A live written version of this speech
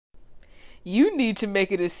You need to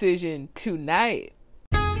make a decision tonight.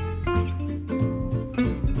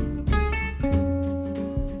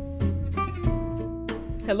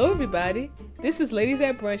 Hello everybody, this is Ladies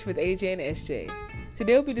at Brunch with AJ and SJ.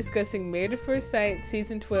 Today we'll be discussing Married at First Sight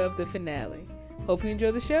Season 12, the finale. Hope you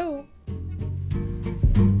enjoy the show.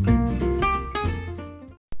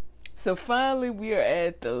 So finally we are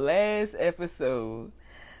at the last episode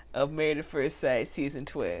of Married at First Sight Season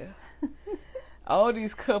 12. All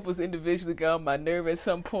these couples individually got on my nerve at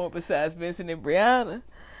some point besides Vincent and Brianna.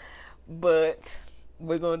 But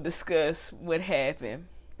we're going to discuss what happened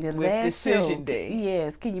with Decision Day.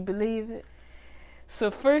 Yes, can you believe it?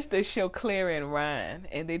 So first they show Clara and Ryan,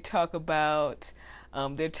 and they talk about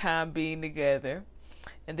their time being together.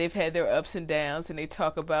 And they've had their ups and downs, and they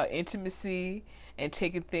talk about intimacy and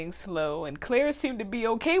taking things slow. And Clara seemed to be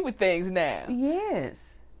okay with things now. Yes.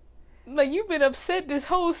 Like, you've been upset this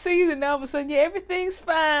whole season, now all of a sudden, yeah, everything's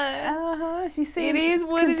fine. Uh-huh. She seems it is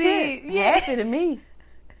what content, it is. Yeah. Happy to me.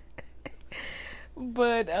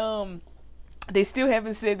 But they still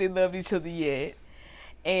haven't said they loved each other yet.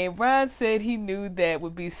 And Ryan said he knew that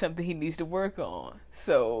would be something he needs to work on.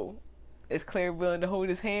 So, is Claire willing to hold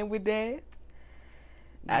his hand with that?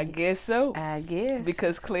 I guess so. I guess.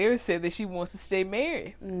 Because Claire said that she wants to stay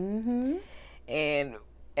married. Mm-hmm. And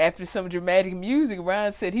after some dramatic music,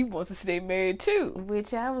 Ryan said he wants to stay married too.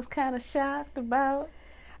 Which I was kind of shocked about.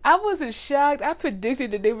 I wasn't shocked. I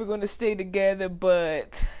predicted that they were going to stay together,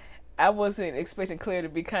 but I wasn't expecting Claire to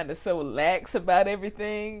be kind of so lax about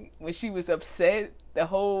everything when she was upset the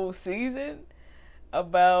whole season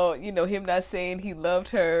about, you know, him not saying he loved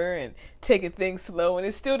her and taking things slow. And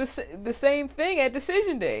it's still the same thing at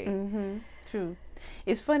Decision Day. Mm-hmm. True.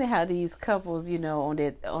 It's funny how these couples, you know,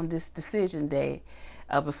 on this Decision Day,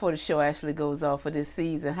 before the show actually goes off for this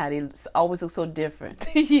season, how they always look so different.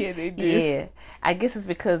 Yeah, they do. Yeah. I guess it's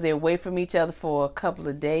because they're away from each other for a couple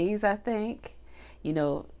of days, I think. You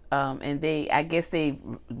know, and I guess they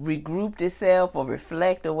regrouped themselves or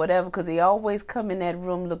reflect or whatever, because they always come in that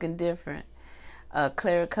room looking different.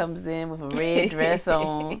 Clara comes in with a red dress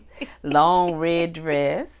on, long red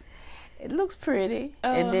dress. It looks pretty.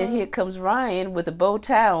 And then here comes Ryan with a bow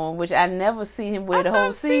tie on, which I never seen him wear the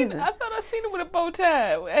whole season. I thought I seen him with a bow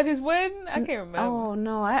tie at his wedding. I can't remember. Oh,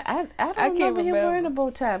 no. I don't remember him wearing a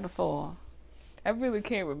bow tie before. I really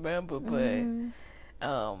can't remember, but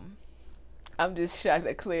I'm just shocked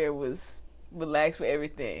that Claire was relaxed with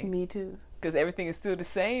everything. Me too. Because everything is still the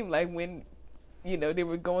same, like when, you know, they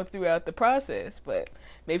were going throughout the process. But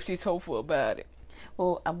maybe she's hopeful about it.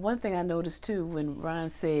 Well, one thing I noticed too, when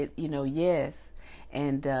Ron said, you know, yes,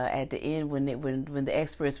 and at the end when the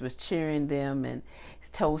experts was cheering them and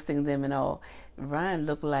toasting them and all, Ryan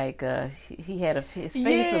looked like he had his face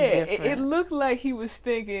looked different. It looked like he was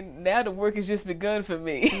thinking, now the work has just begun for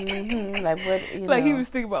me. Mm-hmm. Like what? Like he was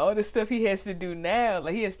thinking about all the stuff he has to do now.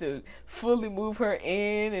 Like he has to fully move her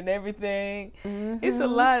in and everything. Mm-hmm. It's a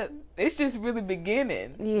lot. It's just really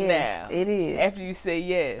beginning now. It is. After you say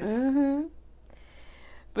yes. Mm-hmm.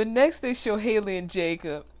 But next they show Haley and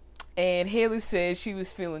Jacob, and Haley said she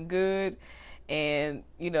was feeling good, and,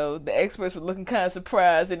 you know, the experts were looking kind of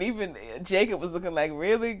surprised, and even Jacob was looking like,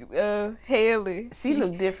 really, Haley? She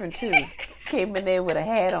looked different too. Came in there with a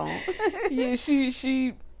hat on. Yeah, she's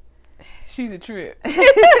a trip.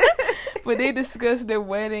 But they discussed their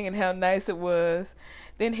wedding and how nice it was.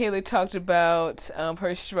 Then Haley talked about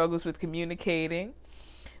her struggles with communicating,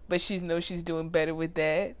 but she knows she's doing better with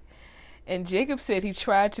that. And Jacob said he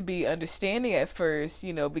tried to be understanding at first,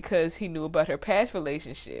 you know, because he knew about her past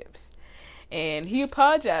relationships. And he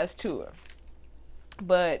apologized to her.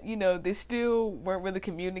 But, you know, they still weren't really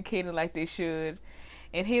communicating like they should.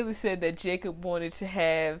 And Haley said that Jacob wanted to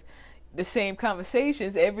have the same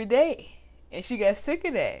conversations every day. And she got sick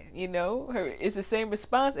of that, you know. It's the same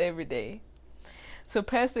response every day. So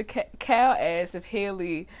Pastor Cal asked if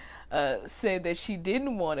Haley said that she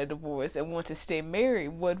didn't want a divorce and want to stay married,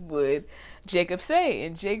 what would Jacob say?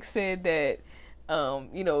 And Jake said that,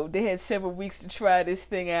 you know, they had several weeks to try this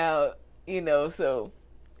thing out, you know, so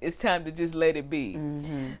it's time to just let it be.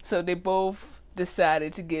 Mm-hmm. So they both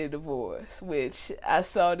decided to get a divorce, which I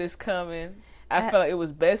saw this coming. I felt it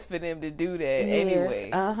was best for them to do that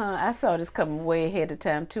anyway. I saw this coming way ahead of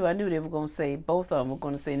time too. I knew they were going to say, both of them were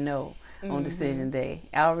going to say no on Decision Day.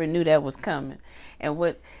 I already knew that was coming. And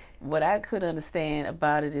what I could understand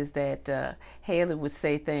about it is that Haley would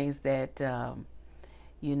say things that,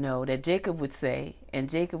 that Jacob would say. And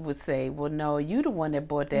Jacob would say, well, no, you the one that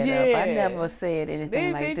brought that Yeah. up. I never said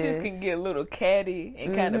anything like They this. just can get a little catty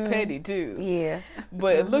and kind of petty too. Yeah.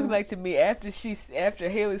 But it looked like to me after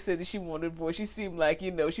Haley said that she wanted a divorce, she seemed like,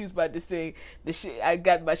 she was about to say, I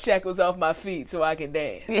got my shackles off my feet so I can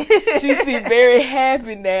dance. She seemed very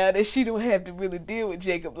happy now that she don't have to really deal with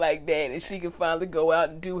Jacob like that, and she can finally go out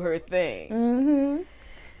and do her thing. Mm-hmm.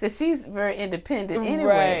 But she's very independent anyway.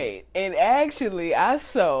 Right. And actually, I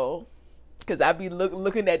saw, because I be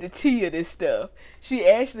looking at the tea of this stuff, she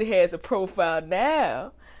actually has a profile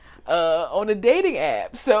now on a dating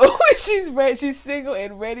app. So she's single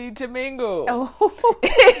and ready to mingle. Oh.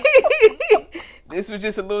 This was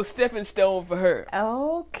just a little stepping stone for her.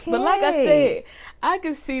 Okay. But like I said, I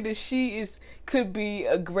can see that she could be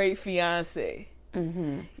a great fiance.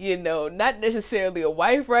 Mm-hmm. Not necessarily a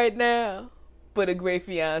wife right now, but a great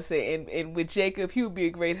fiance, and with Jacob, he would be a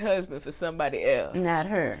great husband for somebody else. Not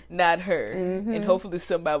her. Mm-hmm. And hopefully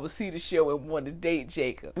somebody will see the show and want to date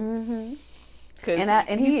Jacob. Mm-hmm.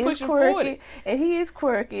 And he is quirky. 40. And he is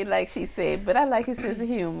quirky, like she said, but I like his sense of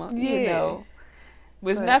humor. Yeah.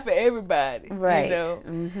 But it's not for everybody. Right.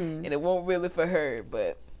 Mm-hmm. And it won't really for her,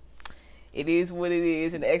 but it is what it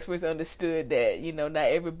is, and the experts understood that, not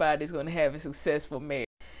everybody's going to have a successful marriage.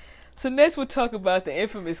 So next we'll talk about the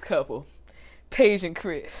infamous couple, Paige and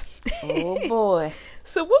Chris. Oh boy.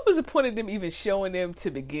 So what was the point of them even showing them to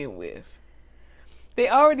begin with? They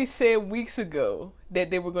already said weeks ago that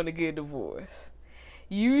they were going to get a divorce.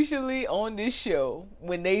 Usually on this show,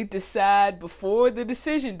 when they decide before the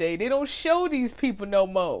decision day, they don't show these people no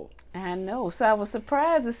more. I know. So I was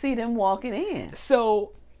surprised to see them walking in.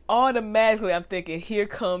 So automatically I'm thinking, here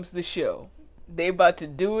comes the show. They about to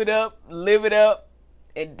do it up, live it up.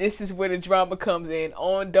 And this is where the drama comes in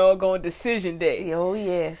on doggone decision day. Oh,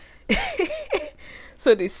 yes.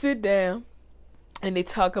 So they sit down and they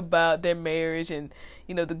talk about their marriage and,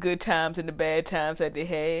 the good times and the bad times that they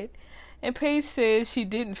had. And Paige says she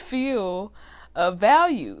didn't feel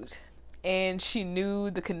valued. And she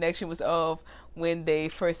knew the connection was off when they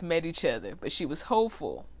first met each other. But she was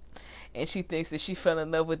hopeful. And she thinks that she fell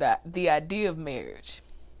in love with the idea of marriage.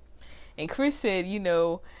 And Chris said,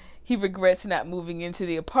 he regrets not moving into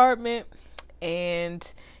the apartment, and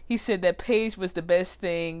he said that Paige was the best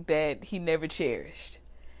thing that he never cherished.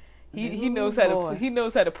 He knows how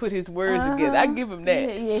to put his words together. I give him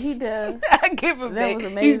that. Yeah, he does. I give him that. Was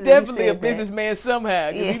amazing. He's definitely a businessman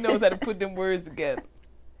somehow, because he knows how to put them words together.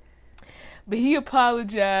 But he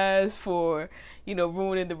apologized for,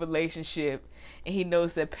 ruining the relationship, and he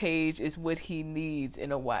knows that Paige is what he needs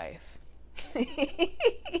in a wife.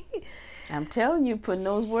 I'm telling you, putting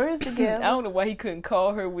those words together. I don't know why he couldn't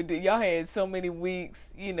call her with it. Y'all had so many weeks,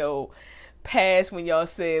 past when y'all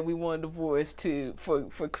said we want a divorce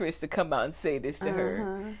for Chris to come out and say this to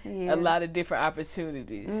her. Yeah. A lot of different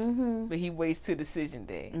opportunities. Mm-hmm. But he waits till decision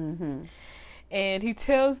day. Mm-hmm. And he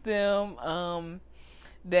tells them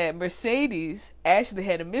that Mercedes actually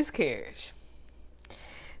had a miscarriage.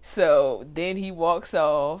 So then he walks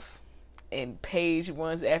off. And Paige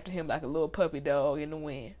runs after him like a little puppy dog in the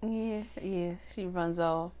wind. Yeah, she runs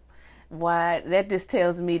off. Why? That just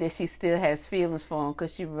tells me that she still has feelings for him,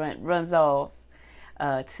 because she runs off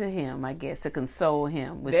to him, I guess, to console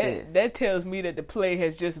him with this. That tells me that the play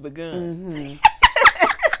has just begun. Mm-hmm.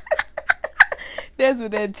 That's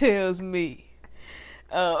what that tells me.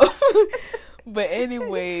 But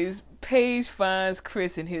anyways, Paige finds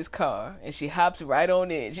Chris in his car, and she hops right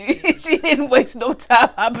on in. She didn't waste no time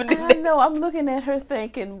hopping in. I know. I'm looking at her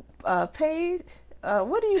thinking, Paige,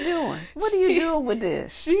 what are you doing? What are you doing with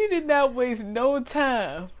this? She did not waste no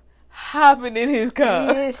time hopping in his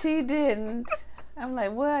car. Yeah, she didn't. I'm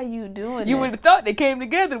like, what are you doing? You would have thought they came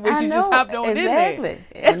together when she just hopped on in there. Exactly.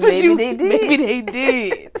 That's what maybe they did. Maybe they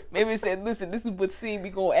did. Maybe they said, listen, this is what scene we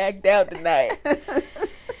gonna act out tonight.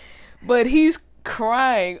 But he's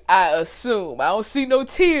crying, I assume. I don't see no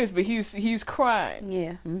tears, but he's crying.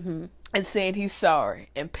 Yeah. Mm-hmm. And saying he's sorry.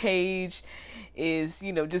 And Paige is,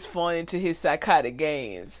 just falling into his psychotic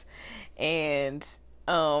games. And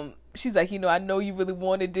she's like, I know you really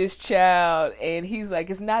wanted this child. And he's like,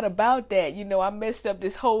 it's not about that. I messed up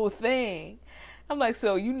this whole thing. I'm like,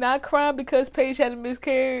 so you not crying because Paige had a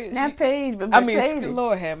miscarriage? Not Paige, but Mercedes. I mean,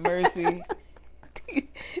 Lord have mercy.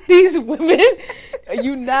 These women, are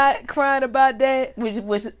you not crying about that? Which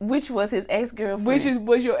was his ex-girlfriend. Which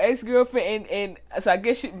was your ex-girlfriend, and so I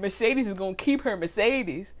guess Mercedes is gonna keep her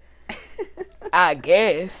Mercedes. I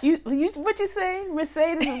guess. What you say?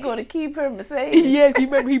 Mercedes is gonna keep her Mercedes. Yes, you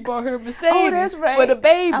remember he bought her Mercedes. Oh, that's right. For the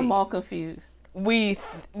baby. I'm all confused. We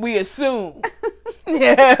assume.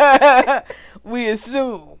 We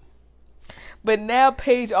assume. But now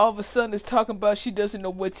Paige all of a sudden is talking about she doesn't know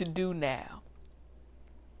what to do now.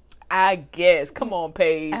 I guess. Come on,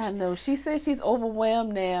 Paige. I know. She says she's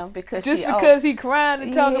overwhelmed now because because he crying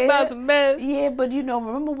and talking about some mess. Yeah, but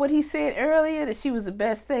remember what he said earlier, that she was the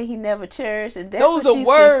best thing he never cherished, and that's those what are she's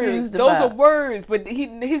words. confused Those about. are words, but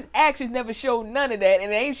his actions never showed none of that, and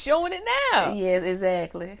they ain't showing it now. Yes,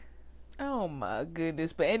 exactly. Oh my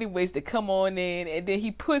goodness. But anyways, they come on in, and then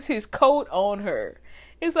he puts his coat on her.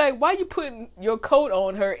 It's like, why you putting your coat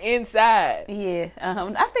on her inside? Yeah, I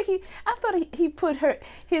thought he put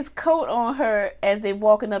his coat on her as they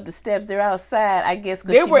walking up the steps. They're outside, I guess,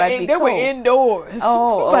 because she might be cold. They were indoors.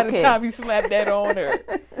 Oh, by the time he slapped that on her.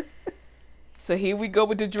 So here we go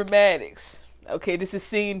with the dramatics. Okay, this is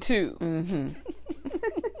scene 2. Mm-hmm.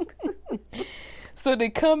 So they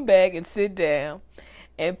come back and sit down,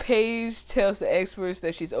 and Paige tells the experts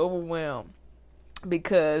that she's overwhelmed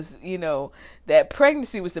because, that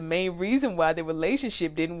pregnancy was the main reason why the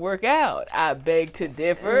relationship didn't work out. I beg to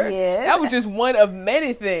differ. Yes. That was just one of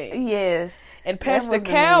many things. Yes. And Pastor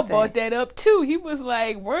Cal brought that up too. He was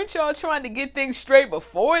like, weren't y'all trying to get things straight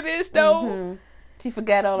before this though? Mm-hmm. She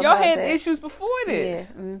forgot all y'all about that. Y'all had issues before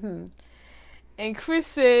this. Yeah. Mm-hmm. And Chris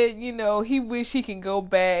said, he wished he can go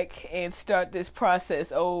back and start this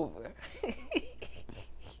process over.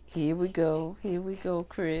 Here we go,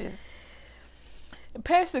 Chris. And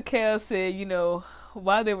Pastor Cal said,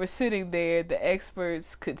 while they were sitting there, the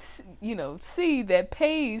experts could, see that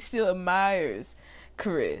Paige still admires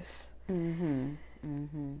Chris. Mm-hmm.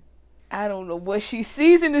 Mm-hmm. I don't know what she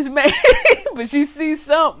sees in this man, but she sees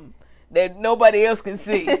something that nobody else can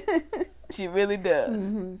see. She really does.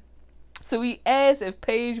 Mm-hmm. So he asks if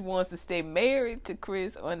Paige wants to stay married to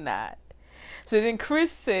Chris or not. So then Chris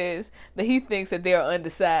says that he thinks that they are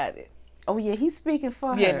undecided. Oh, yeah, he's speaking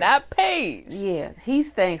for her. Yeah, not Paige. Yeah, he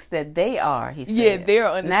thinks that they are, he said. Yeah, they're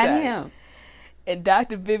undecided. Not him. And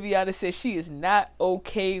Dr. Viviana says she is not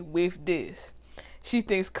okay with this. She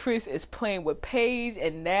thinks Chris is playing with Paige,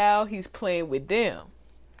 and now he's playing with them.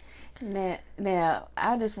 Now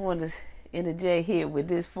I just want to interject here with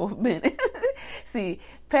this for a minute. See,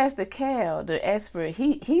 Pastor Cal, the expert,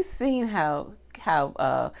 he's seen how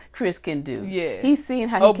Chris can do. Yeah. He's seen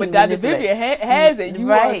how he can but Dr. manipulate. Vivian has it.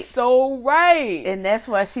 You are so right. And that's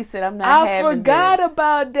why she said, I'm not having this. I forgot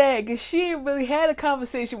about that because she ain't really had a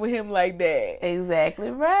conversation with him like that. Exactly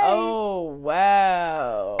right. Oh,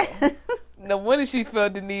 wow. No wonder she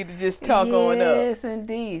felt the need to just talk on up. Yes,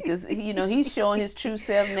 indeed. Because, he's showing his true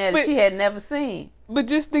self now that she had never seen. But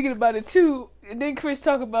just thinking about it, too, and then Chris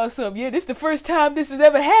talk about something. Yeah, this is the first time this has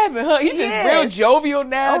ever happened, huh? He's just real jovial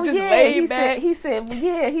now, laid back. He said,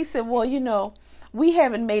 well, we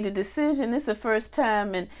haven't made a decision. It's the first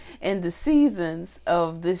time in the seasons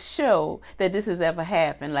of this show that this has ever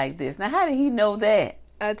happened like this. Now, how did he know that?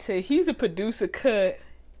 I tell you, he's a producer cut,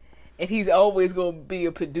 and he's always going to be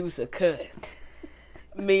a producer cut.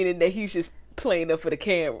 Meaning that he's just playing up for the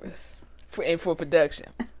cameras and for production.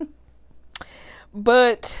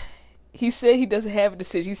 But he said he doesn't have a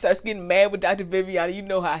decision. He starts getting mad with Dr. Viviana. You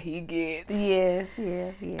know how he gets. Yes,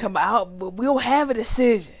 yeah. Talking about, but we don't have a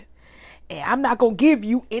decision. And I'm not going to give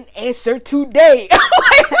you an answer today. I'm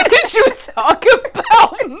like, what did you talk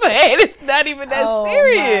about, man? It's not even that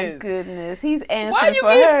serious. Oh, my goodness. He's answering Why you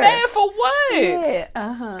for getting her. mad for what?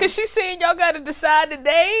 Yeah, Because she's saying y'all got to decide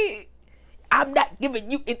today. I'm not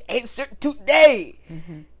giving you an answer today.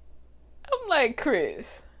 Mm-hmm. I'm like, Chris,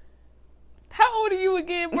 how old are you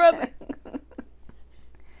again, brother?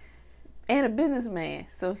 And a businessman.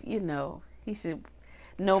 So, he should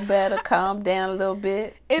know better, calm down a little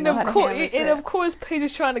bit. And of course, Paige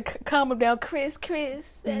is trying to calm him down. Chris,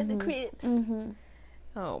 that's the Chris. Mm-hmm.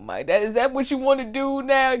 Oh my, is that what you want to do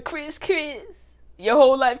now? Chris. Your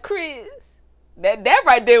whole life, Chris. That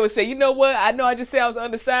right there would say, you know what? I know I just said I was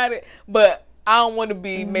undecided, but I don't want to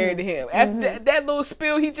be married to him. After that little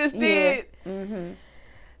spill he just did. Yeah. Mm-hmm.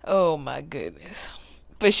 Oh my goodness.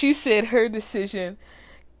 But she said her decision,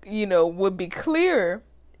 would be clearer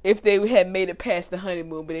if they had made it past the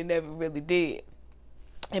honeymoon, but they never really did.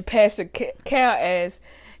 And Pastor Cal asked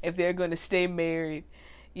if they're going to stay married,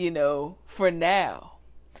 for now.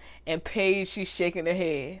 And Paige, she's shaking her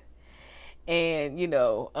head. And,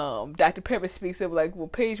 Dr. Pepper speaks up like, well,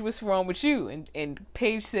 Paige, what's wrong with you? And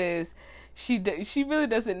Paige says she really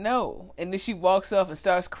doesn't know. And then she walks off and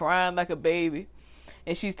starts crying like a baby.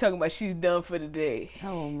 And she's talking about she's done for the day.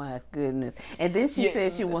 Oh, my goodness. And then she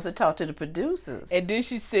said she wants to talk to the producers. And then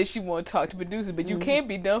she said she wants to talk to producers. But you can't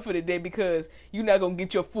be done for the day because you're not going to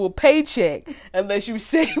get your full paycheck unless you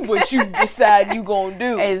say what you decide you're going to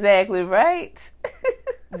do. Exactly right.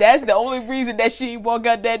 That's the only reason that she ain't walk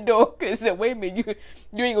out that door. Cause said, wait a minute,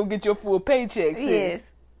 you ain't gonna get your full paycheck. Sis. Yes.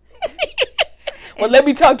 Well, let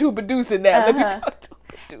me talk to a producer now. Let me talk to a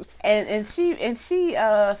producer. And she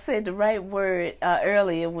said the right word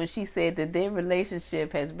earlier when she said that their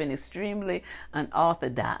relationship has been extremely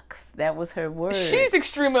unorthodox. That was her word. She's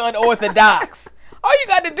extremely unorthodox. All you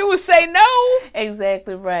got to do is say no.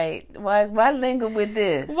 Exactly right. Why linger with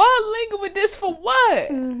this? Why linger with this for what?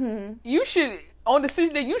 Mm-hmm. You should, on the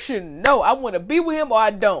decision that you should know, I want to be with him or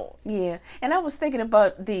I don't. Yeah. And I was thinking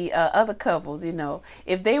about the other couples, you know.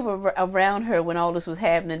 If they were around her when all this was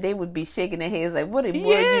happening, they would be shaking their heads like, what are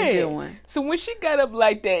you doing? So when she got up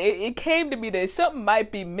like that, it came to me that something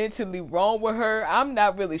might be mentally wrong with her. I'm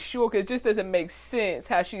not really sure because it just doesn't make sense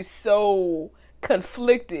how she's so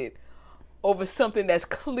conflicted over something that's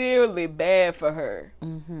clearly bad for her.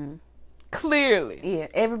 Mm-hmm. Clearly. Yeah,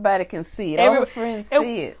 everybody can see it. All her friends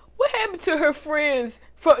see it. What happened to her friends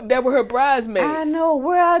that were her bridesmaids? I know.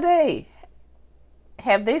 Where are they?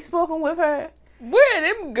 Have they spoken with her? Where are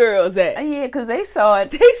them girls at? Yeah, because they saw it.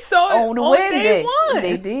 They saw it on the wedding day. One.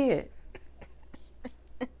 They did.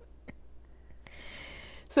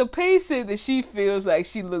 So Paige said that she feels like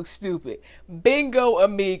she looks stupid. Bingo,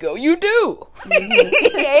 amigo. You do.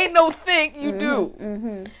 Mm-hmm. Ain't no think, you do.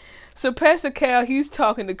 Mm-hmm. So Pastor Cal, he's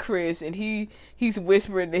talking to Chris, and he's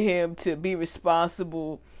whispering to him to be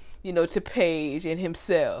responsible, you know, to Paige and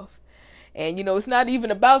himself. And, you know, it's not even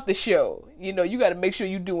about the show. You know, you got to make sure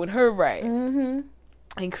you're doing her right. Mm-hmm.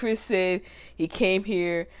 And Chris said he came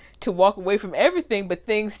here to walk away from everything, but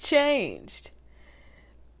things changed.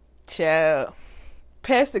 Child.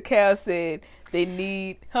 Pastor Cal said they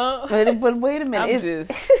need, But wait a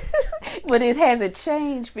minute. But it hasn't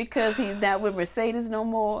changed because he's not with Mercedes no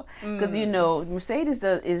more. Because, you know, Mercedes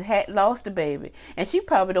lost the baby. And she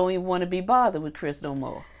probably don't even want to be bothered with Chris no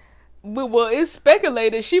more. Well, it's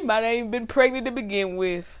speculated she might have even been pregnant to begin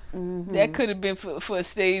with. Mm-hmm. That could have been for a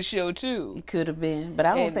stage show, too. It could have been. But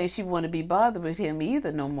I don't think she want to be bothered with him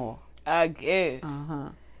either no more. I guess. Uh-huh.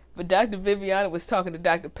 But Dr. Viviana was talking to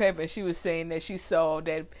Dr. Pepper, and she was saying that she saw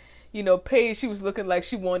that, you know, Paige, she was looking like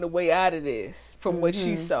she wanted a way out of this from what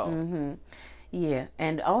she saw. Mm-hmm. Yeah,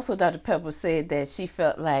 and also Dr. Pepper said that she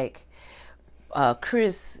felt like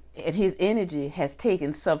Chris and his energy has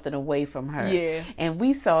taken something away from her. Yeah. And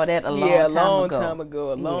we saw that a long time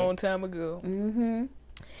ago. A long time ago. Mm-hmm.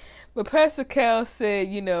 But Pastor Cal said,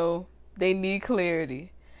 you know, they need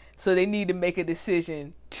clarity. So they need to make a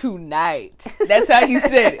decision tonight. That's how he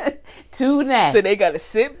said it. Tonight. So they got to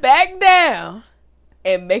sit back down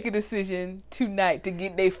and make a decision tonight to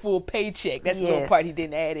get their full paycheck. That's the little part he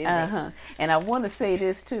didn't add in there. And I want to say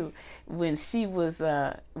this too. When she was,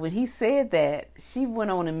 when he said that, she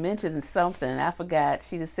went on and mentioned something. I forgot.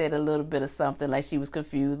 She just said a little bit of something, like she was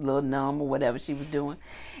confused, a little numb or whatever she was doing.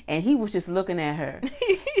 And he was just looking at her.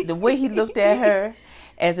 The way he looked at her,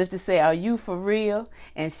 as if to say, "Are you for real?"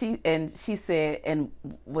 And she said, and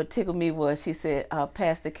what tickled me was she said,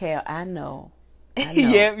 "Pastor Cal, I know."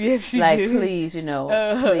 Yep, she like, did. Please, you know,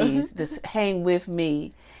 please, just hang with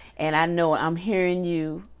me, and I know I'm hearing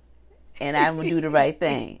you, and I'm gonna do the right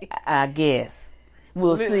thing. I guess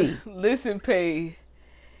we'll see. Listen, Paige,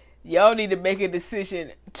 y'all need to make a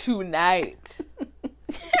decision tonight.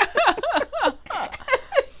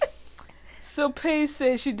 So Paige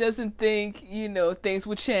says she doesn't think, you know, things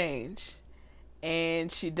will change,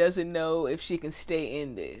 and she doesn't know if she can stay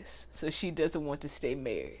in this, so she doesn't want to stay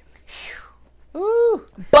married. Ooh.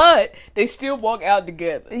 But they still walk out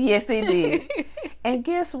together. Yes, they did. And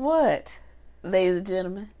guess what, ladies and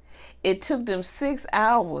gentlemen? It took them 6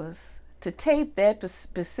 hours to tape that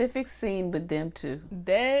specific scene with them two.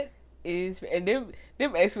 That is, and them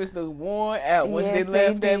experts look worn out once Yes, they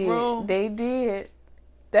left that room. They did.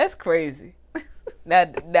 That's crazy. now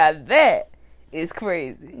that is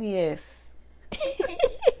crazy. Yes.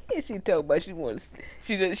 She told about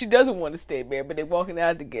she doesn't want to stay married, but they're walking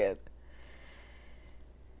out together.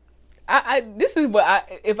 This is what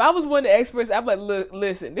if I was one of the experts, I'd be like, look,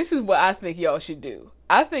 listen, this is what I think y'all should do.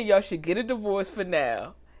 I think y'all should get a divorce for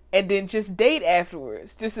now, and then just date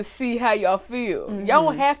afterwards, just to see how y'all feel. Mm-hmm. Y'all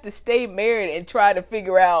don't have to stay married and try to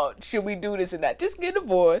figure out, should we do this or not. Just get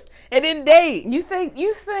divorced and then date. You think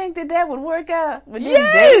that would work out?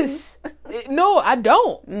 Yes. No, I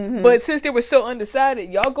don't. Mm-hmm. But since they were so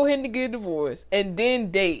undecided, y'all go ahead and get a divorce and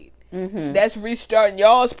then date. Mm-hmm. That's restarting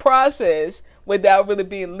y'all's process without really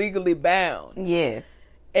being legally bound. Yes.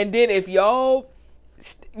 And then if y'all,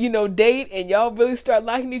 you know, date and y'all really start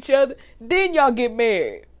liking each other, then y'all get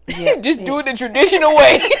married. Yeah. Just do it the traditional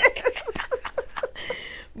way.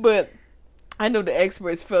 But I know the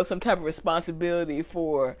experts felt some type of responsibility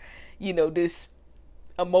for, you know, this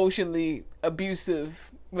emotionally abusive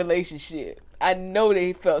relationship. I know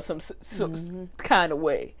they felt some kind of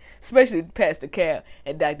way, especially Pastor Cal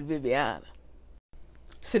and Dr. Viviana.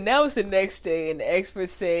 So now it's the next day, and the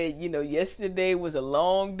experts said, yesterday was a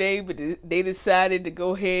long day, but they decided to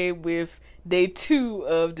go ahead with day 2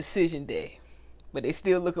 of decision day. But they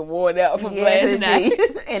still looking worn out from last night.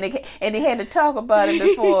 and they had to talk about it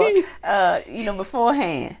before,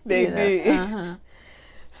 beforehand. They did. Uh-huh.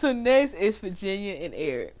 So next is Virginia and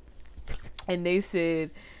Eric. And they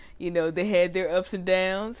said, they had their ups and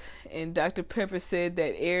downs. And Dr. Pepper said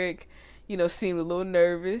that Eric, seemed a little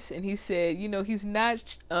nervous. And he said, he's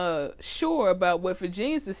not sure about what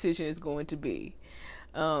Virginia's decision is going to be.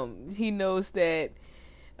 He knows that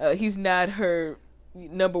he's not her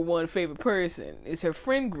number one favorite person. It's her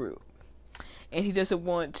friend group. And he doesn't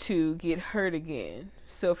want to get hurt again.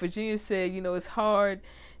 So Virginia said, it's hard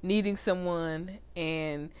needing someone.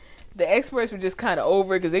 And the experts were just kind of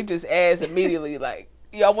over it because they just asked immediately, like,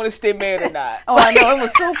 y'all want to stay married or not? Oh, I know. It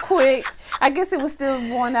was so quick. I guess it was still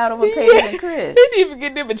worn out over Paige and Chris. They didn't even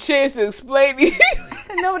give them a chance to explain it.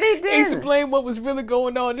 No, they didn't. Explain what was really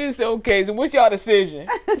going on. They said, okay, so what's y'all decision?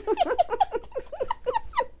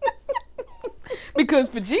 Because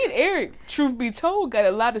Virginia and Eric, truth be told, got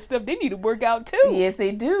a lot of stuff they need to work out too. Yes,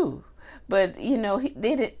 they do. But,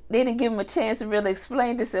 they didn't give them a chance to really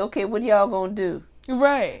explain to say, okay, what y'all going to do?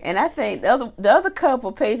 Right. And I think the other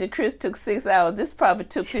couple, Paige and Chris, took 6 hours. This probably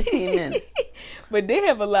took 15 minutes. But they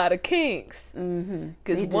have a lot of kinks.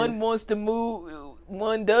 Because one wants to move,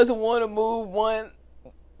 one doesn't want to move, one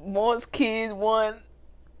wants kids, one,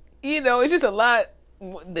 it's just a lot.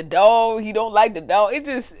 The dog, he don't like the dog.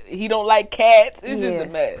 He don't like cats. It's just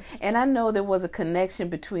a mess. And I know there was a connection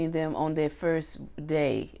between them on their first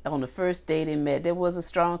day. On the first day they met, there was a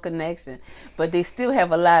strong connection. But they still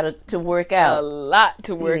have a lot to work out. A lot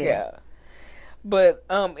to work out. But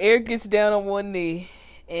Eric gets down on one knee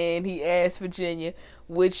and he asks Virginia,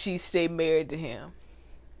 would she stay married to him?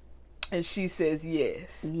 And she says yes.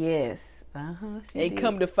 Yes. And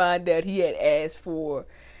come to find out he had asked for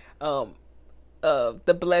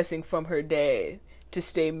the blessing from her dad to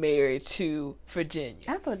stay married to Virginia.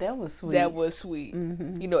 I thought that was sweet. That was sweet.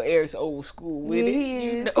 Eric's old school with it. He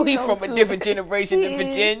is. He's from a different generation than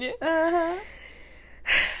Virginia.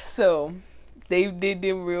 So they did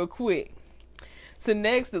them real quick. So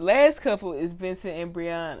next, the last couple is Vincent and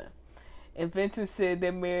Brianna. And Vincent said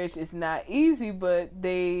their marriage is not easy, but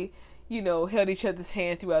they, held each other's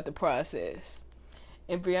hand throughout the process.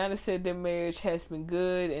 And Brianna said their marriage has been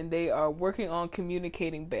good and they are working on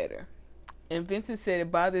communicating better. And Vincent said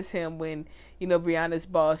it bothers him when, Brianna's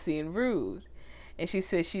bossy and rude. And she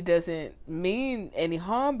said she doesn't mean any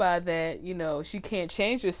harm by that. She can't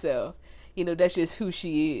change herself. That's just who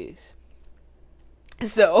she is.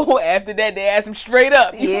 So after that, they asked him straight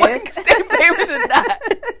up, you want to stay married or not?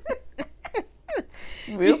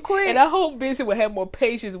 Real quick. And I hope Vincent will have more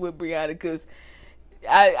patience with Brianna because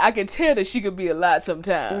I can tell that she could be a lot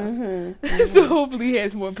sometimes. So hopefully he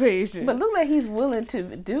has more patience. But look like he's willing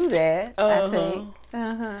to do that, I think.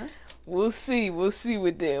 We'll see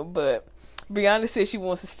with them. But Brianna said she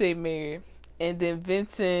wants to stay married. And then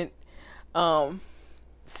Vincent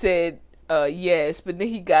said yes, but then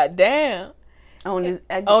he got down on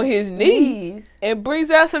his knees and brings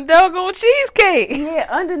out some doggone cheesecake.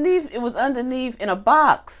 Yeah, it was underneath in a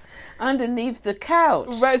box. Underneath the couch.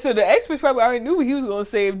 Right, so the experts probably already knew what he was going to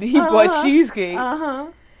say if he bought cheesecake.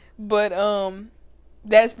 But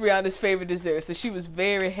that's Brianna's favorite dessert, so she was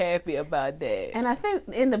very happy about that. And I think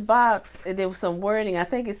in the box, there was some wording. I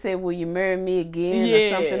think it said, will you marry me again? Or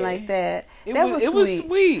something like that. It was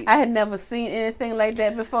sweet. I had never seen anything like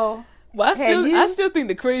that before. Well, I still think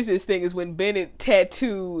the craziest thing is when Bennett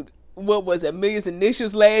tattooed, what was it, Amelia's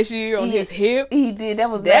initials last year on his hip. He did. That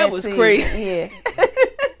was crazy. Yeah.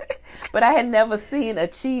 But I had never seen a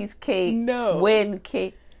cheesecake, wedding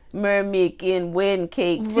cake, marry me again, wedding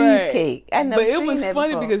cake, cheesecake. I never seen that. But it was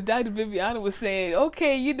funny before. Because Dr. Viviana was saying,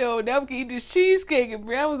 okay, now we can eat this cheesecake. And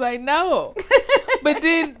Brianna was like, no. But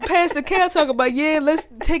then Pastor Cal talking about, let's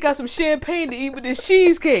take out some champagne to eat with this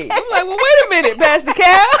cheesecake. I'm like, well, wait a minute, Pastor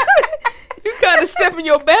Cal. You kind of stepping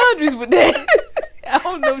your boundaries with that. I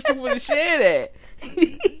don't know if you want to share that.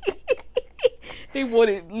 They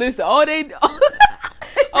wanted, listen, all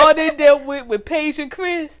they dealt with Paige and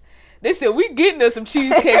Chris, they said, we getting us some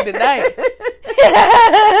cheesecake tonight.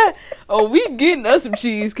 Oh, we getting us some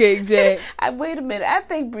cheesecake, Jack. Wait a minute. I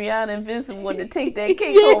think Brianna and Vincent wanted to take that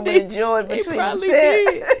cake home and enjoy it between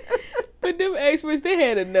themselves. But them experts, they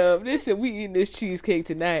had enough. They said, we eating this cheesecake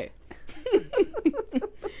tonight.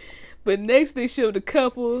 But next they showed the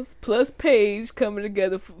couples plus Paige coming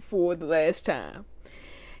together for the last time.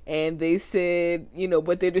 and they said,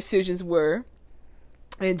 what their decisions were.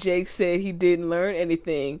 And Jake said he didn't learn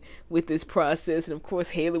anything with this process. And of course,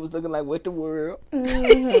 Haley was looking like, what the world?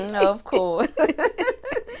 Of course.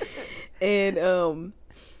 And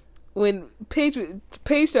when Paige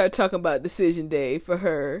started talking about decision day for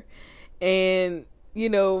her, and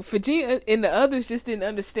Virginia and the others just didn't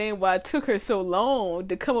understand why it took her so long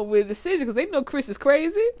to come up with a decision, because they know Chris is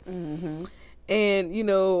crazy. Mm-hmm.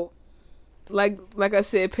 And like I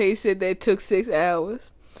said, Paige said that it took 6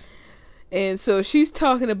 hours. And so she's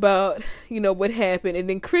talking about, what happened. And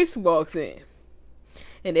then Chris walks in.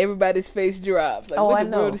 And everybody's face drops. Like, what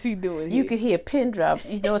the world is he doing here? You could hear pin drops.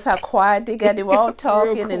 You notice how quiet they got? They were all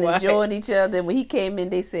talking and enjoying each other. And when he came in,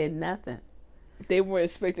 they said nothing. They weren't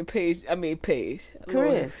expecting Paige. Chris.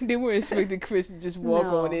 Lord, they weren't expecting Chris to just walk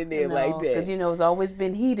on in there like that. Because, it's always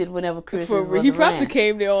been heated whenever Chris was around. He probably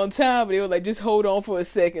came there on time, but they were like, just hold on for a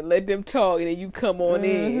second, let them talk, and then you come on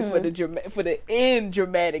in for the end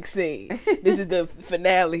dramatic scene. This is the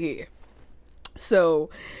finale here. So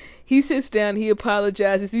he sits down, he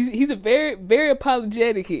apologizes. He's a very, very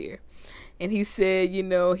apologetic here. And he said,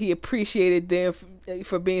 he appreciated them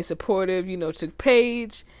for being supportive, to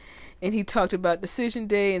Paige. And he talked about decision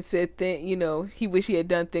day and said that, he wished he had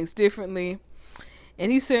done things differently.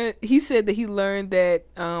 And he said that he learned that,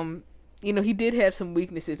 he did have some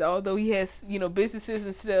weaknesses. Although he has, businesses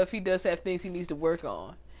and stuff, he does have things he needs to work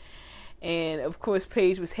on. And, of course,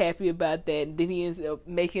 Paige was happy about that. And then he ends up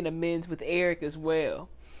making amends with Eric as well.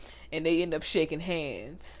 And they end up shaking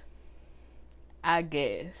hands, I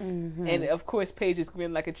guess. Mm-hmm. And, of course, Paige is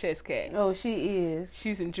grinning like a chess cat. Oh, she is.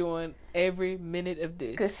 She's enjoying every minute of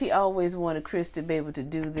this. Because she always wanted Chris to be able to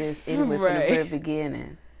do this anyway from the very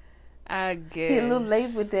beginning. I guess. He's a little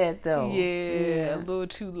late with that, though. Yeah, a little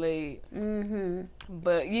too late. Mm-hmm.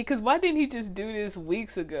 But, because why didn't he just do this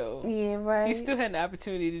weeks ago? Yeah, right. He still had an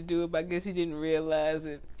opportunity to do it, but I guess he didn't realize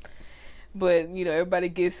it. But, everybody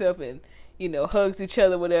gets up and, hugs each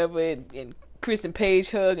other, whatever, and Chris and Paige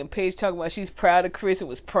hug, and Paige talking about she's proud of Chris and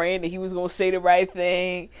was praying that he was going to say the right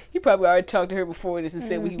thing. He probably already talked to her before this and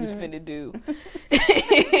said what he was finna do.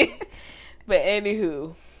 But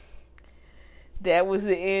anywho, that was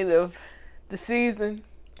the end of the season.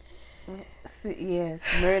 Yes,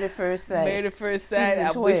 Married at First Sight. Married at First Sight. I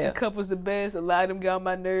wish the couple's the best. A lot of them got on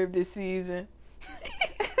my nerve this season.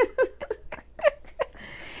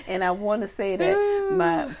 And I want to say that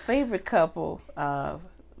my favorite couple,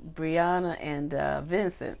 Brianna and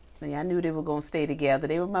Vincent, I knew they were going to stay together.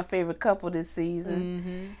 They were my favorite couple this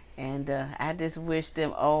season. Mm-hmm. And I just wish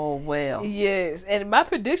them all well. Yes, and my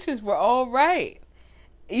predictions were all right.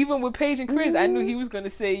 Even with Paige and Chris, I knew he was going to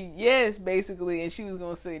say yes, basically, and she was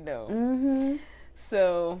going to say no. Mm-hmm.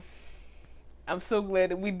 So I'm so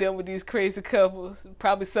glad that we're done with these crazy couples.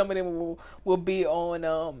 Probably some of them will be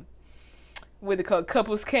on what they call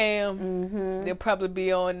Couples Cam. Mm-hmm. They'll probably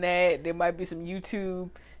be on that. There might be some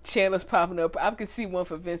YouTube channels popping up. I can see one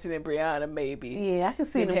for Vincent and Brianna, maybe. Yeah, I can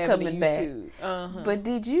see them coming back. Uh-huh. But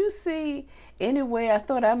did you see anywhere? I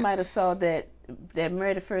thought I might have saw that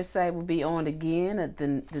Married at First Sight will be on again at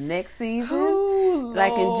the next season,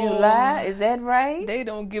 like in July. Is that right? They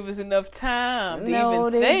don't give us enough time to no,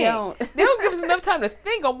 even they think. Don't. They don't give us enough time to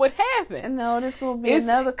think on what happened. No, there's going to be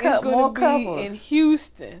another couple, more couples in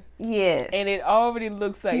Houston. Yes, and it already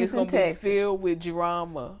looks like Houston, it's going to be filled with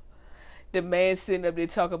drama. The man sitting up there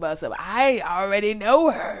talking about something. I already know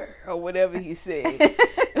her, or whatever he said,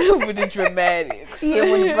 with the dramatics. Yeah,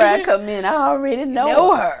 when the bride come in, I already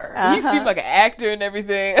know her. He seemed like an actor and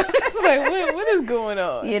everything. I'm just like, what is going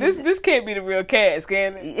on? Yeah, this can't be the real cast,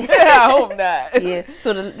 can it? I hope not. Yeah.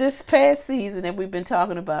 So this past season that we've been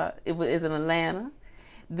talking about, is in Atlanta.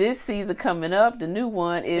 This season coming up, the new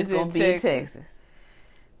one is going to be in Texas.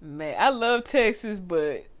 Man, I love Texas,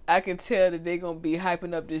 but I can tell that they're going to be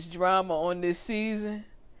hyping up this drama on this season.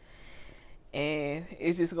 And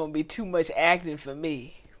it's just going to be too much acting for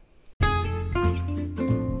me.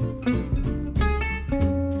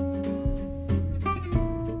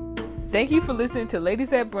 Thank you for listening to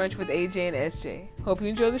Ladies at Brunch with AJ and SJ. Hope you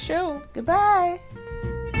enjoy the show. Goodbye.